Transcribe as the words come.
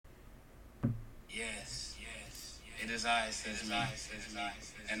his eyes says me.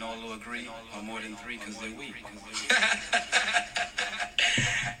 And all who agree are more than three because they're weak. Yeah.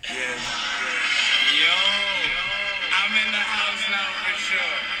 Yo, I'm in the house now for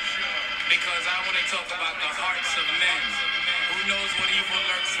sure. Because I want to talk about the hearts of men. Who knows what evil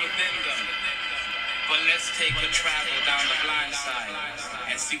lurks within them? But let's take a travel down the blind side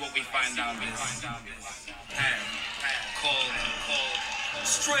and see what we find down this path called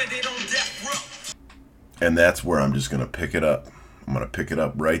Stranded on Death Row. And that's where I'm just going to pick it up. I'm going to pick it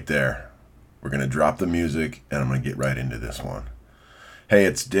up right there. We're going to drop the music, and I'm going to get right into this one. Hey,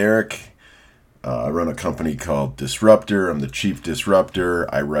 it's Derek. I run a company called Disruptor. I'm the chief disruptor.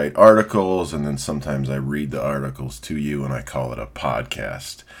 I write articles, and then sometimes I read the articles to you, and I call it a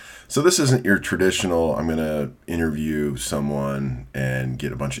podcast. So this isn't your traditional, I'm going to interview someone and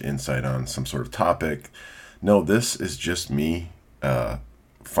get a bunch of insight on some sort of topic. No, this is just me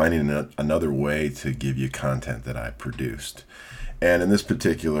finding another way to give you content that I produced. And in this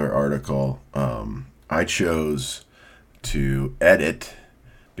particular article, I chose to edit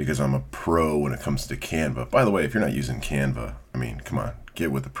because I'm a pro when it comes to Canva. By the way, if you're not using Canva, I mean, come on,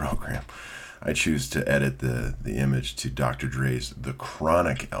 get with the program. I choose to edit the image to Dr. Dre's The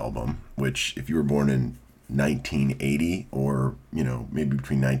Chronic album, which if you were born in 1980 or, maybe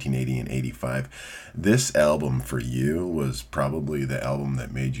between 1980 and 85, this album for you was probably the album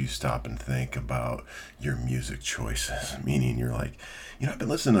that made you stop and think about your music choices. Meaning you're like, I've been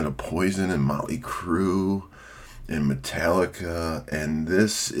listening to Poison and Motley Crue and Metallica, and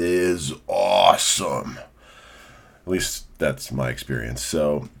this is awesome. At least that's my experience.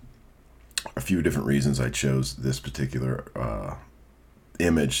 So a few different reasons I chose this particular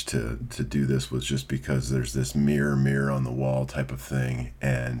image to do this was just because there's this mirror on the wall type of thing,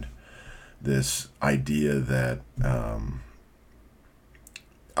 and this idea that I'm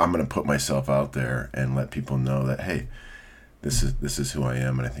going to put myself out there and let people know that, hey, this is who I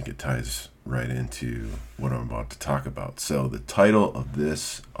am, and I think it ties right into what I'm about to talk about. So the title of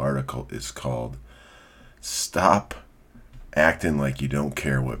this article is called Stop Acting Like You Don't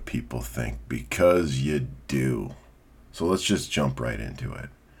Care What People Think, Because You Do. So let's just jump right into it.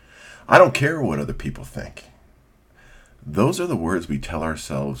 I don't care what other people think. Those are the words we tell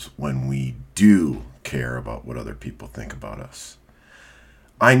ourselves when we do care about what other people think about us.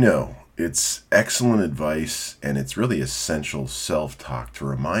 I know it's excellent advice, and it's really essential self-talk to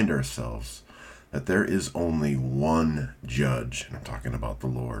remind ourselves that there is only one judge, and I'm talking about the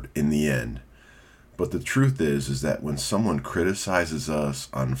Lord, in the end. But the truth is that when someone criticizes us,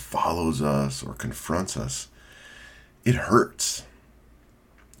 unfollows us, or confronts us, it hurts.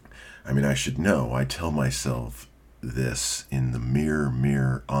 I mean, I should know. I tell myself this in the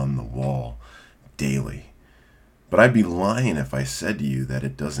mirror on the wall daily. But I'd be lying if I said to you that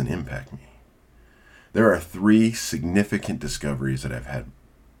it doesn't impact me. There are 3 significant discoveries that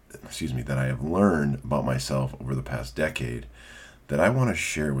that I have learned about myself over the past decade that I want to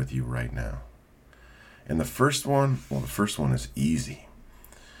share with you right now. And the first one is easy.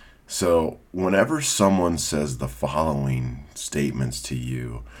 So whenever someone says the following statements to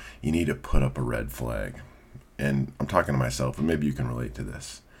you, you need to put up a red flag. And I'm talking to myself, and maybe you can relate to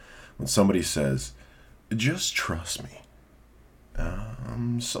this. When somebody says, just trust me,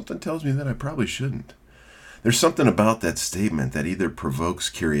 something tells me that I probably shouldn't. There's something about that statement that either provokes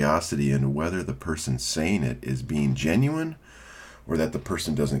curiosity into whether the person saying it is being genuine, or that the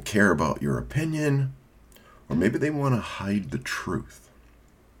person doesn't care about your opinion, or maybe they want to hide the truth.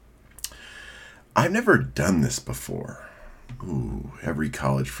 I've never done this before. Every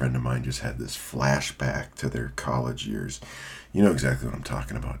college friend of mine just had this flashback to their college years. You know exactly what I'm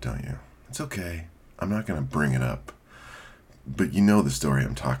talking about, don't you? It's okay. I'm not going to bring it up. But you know the story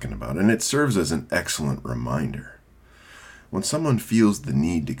I'm talking about, and it serves as an excellent reminder. When someone feels the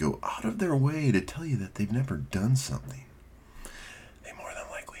need to go out of their way to tell you that they've never done something, they more than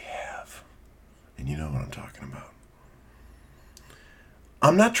likely have. And you know what I'm talking about.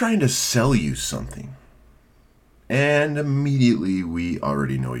 I'm not trying to sell you something. And immediately we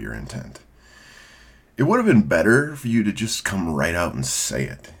already know your intent. It would have been better for you to just come right out and say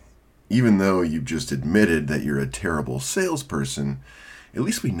it. Even though you've just admitted that you're a terrible salesperson, at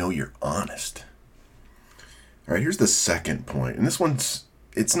least we know you're honest. All right, here's the second point. And this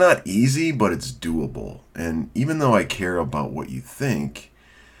it's not easy, but it's doable. And even though I care about what you think,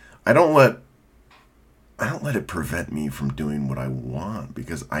 I don't let it prevent me from doing what I want,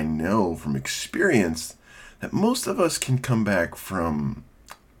 because I know from experience that most of us can come back from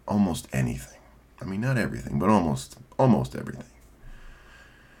almost anything. I mean, not everything, but almost everything.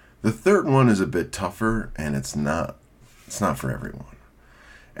 The third one is a bit tougher, and it's not for everyone.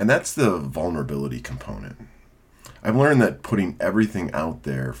 And that's the vulnerability component. I've learned that putting everything out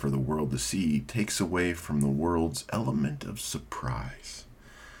there for the world to see takes away from the world's element of surprise.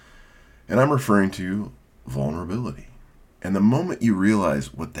 And I'm referring to vulnerability. And the moment you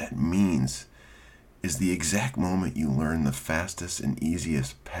realize what that means is the exact moment you learn the fastest and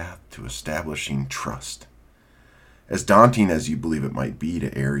easiest path to establishing trust. As daunting as you believe it might be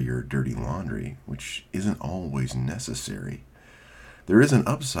to air your dirty laundry, which isn't always necessary, there is an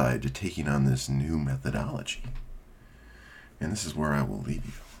upside to taking on this new methodology. And this is where I will leave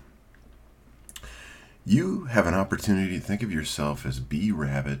you. You have an opportunity to think of yourself as B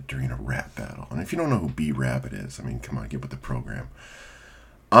Rabbit during a rap battle. And if you don't know who B Rabbit is, I mean, come on, get with the program.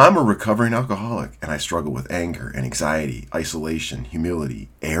 I'm a recovering alcoholic, and I struggle with anger and anxiety, isolation, humility,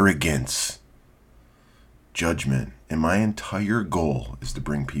 arrogance, judgment, and my entire goal is to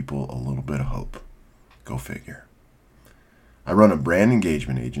bring people a little bit of hope. Go figure. I run a brand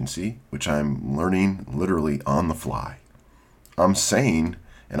engagement agency, which I'm learning literally on the fly. I'm saying,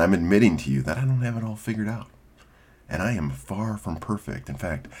 and I'm admitting to you that I don't have it all figured out. And I am far from perfect. In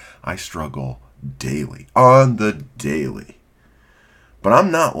fact, I struggle daily, on the daily. But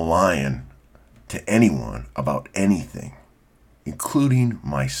I'm not lying to anyone about anything, including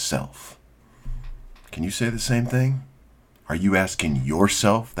myself. Can you say the same thing? Are you asking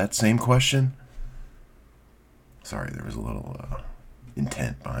yourself that same question? Sorry, there was a little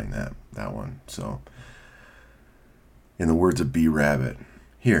intent behind that one. So, in the words of B Rabbit,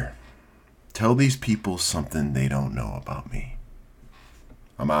 here, tell these people something they don't know about me.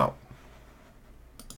 I'm out.